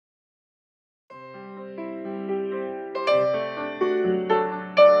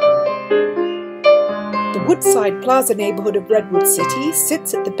Woodside Plaza neighbourhood of Redwood City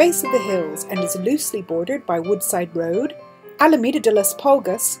sits at the base of the hills and is loosely bordered by Woodside Road, Alameda de las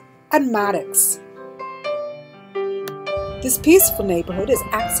Pulgas, and Maddox. This peaceful neighbourhood is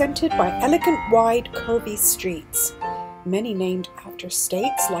accented by elegant, wide, curvy streets, many named after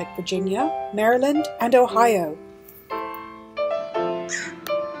states like Virginia, Maryland, and Ohio.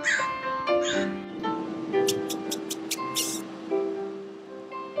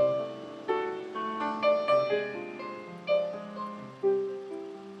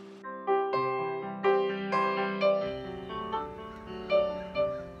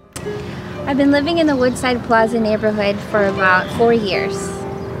 I've been living in the Woodside Plaza neighborhood for about 4 years.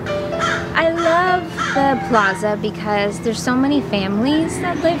 I love the plaza because there's so many families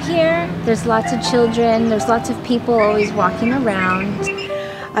that live here. There's lots of children, there's lots of people always walking around.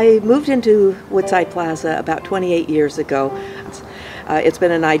 I moved into Woodside Plaza about 28 years ago. It's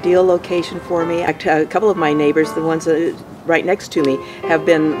been an ideal location for me. A couple of my neighbors, the ones right next to me, have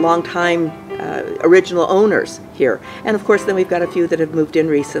been long-time original owners here. And of course then we've got a few that have moved in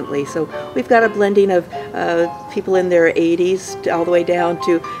recently. So we've got a blending of people in their 80s all the way down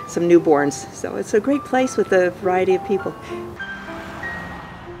to some newborns. So it's a great place with a variety of people.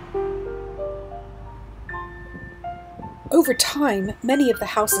 Over time, many of the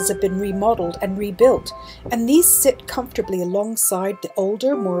houses have been remodeled and rebuilt, and these sit comfortably alongside the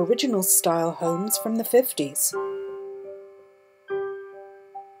older, more original style homes from the 50s.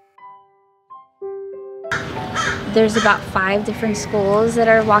 There's about 5 different schools that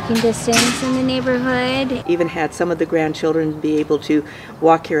are walking distance in the neighborhood. Even had some of the grandchildren be able to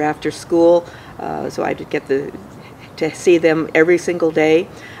walk here after school, so I did get to see them every single day.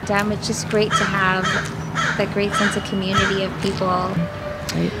 It's just great to have that great sense of community of people.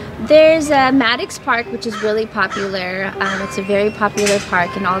 Right. There's Maddox Park, which is really popular. It's a very popular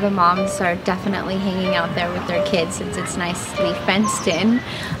park, and all the moms are definitely hanging out there with their kids since it's nicely fenced in.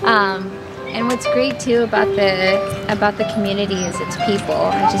 And what's great too about the community is its people.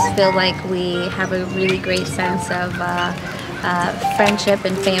 I just feel like we have a really great sense of friendship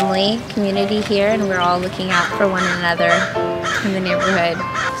and family community here, and we're all looking out for one another in the neighborhood.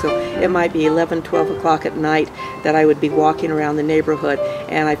 So it might be 11, 12 o'clock at night that I would be walking around the neighborhood,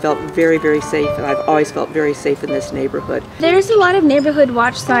 and I felt very, very safe, and I've always felt very safe in this neighborhood. There's a lot of neighborhood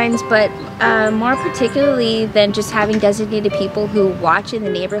watch signs, but more particularly than just having designated people who watch in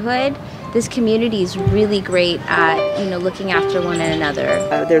the neighborhood, this community is really great at, looking after one another.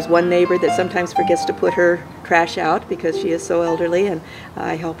 There's one neighbor that sometimes forgets to put her trash out because she is so elderly, and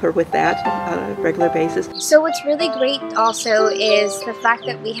I help her with that on a regular basis. So what's really great also is the fact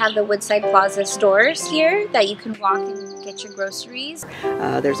that we have the Woodside Plaza stores here that you can walk and get your groceries.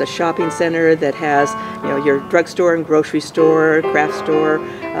 There's a shopping center that has your drugstore and grocery store, craft store,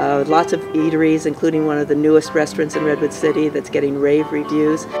 lots of eateries, including one of the newest restaurants in Redwood City that's getting rave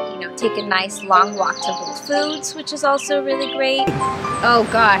reviews. Take a nice long walk to Whole Foods, which is also really great. Oh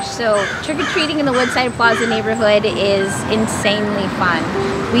gosh, so trick-or-treating in the Woodside Plaza neighborhood is insanely fun.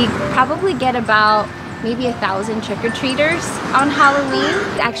 We probably get about maybe 1,000 trick-or-treaters on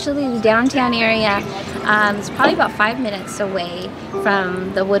Halloween. Actually, the downtown area is probably about 5 minutes away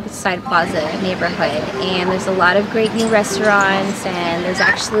from the Woodside Plaza neighborhood, and there's a lot of great new restaurants, and there's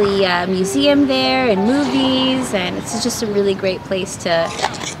actually a museum there and movies, and it's just a really great place to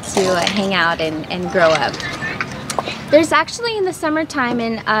hang out and grow up. There's actually, in the summertime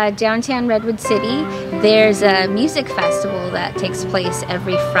in downtown Redwood City, there's a music festival that takes place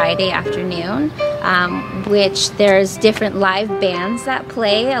every Friday afternoon, which there's different live bands that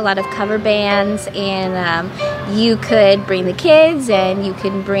play, a lot of cover bands, and you could bring the kids, and you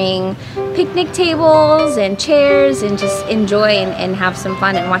can bring picnic tables and chairs and just enjoy and have some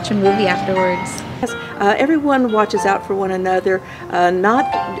fun and watch a movie afterwards. Everyone watches out for one another,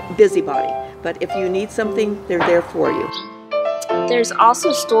 not busybody, but if you need something, they're there for you. There's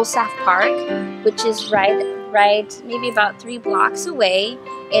also Stolstaff Park, which is right maybe about 3 blocks away,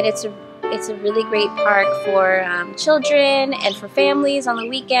 and it's a really great park for children and for families on the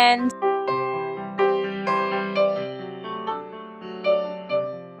weekends.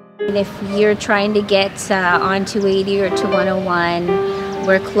 And if you're trying to get on 280 or to 101,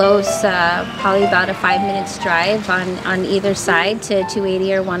 we're close, probably about a 5 minutes drive on either side to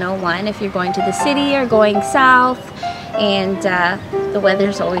 280 or 101 if you're going to the city or going south, and the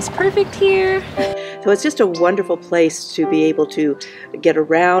weather's always perfect here. So it's just a wonderful place to be able to get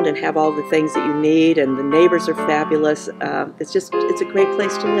around and have all the things that you need, and the neighbors are fabulous. It's a great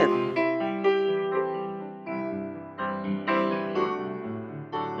place to live.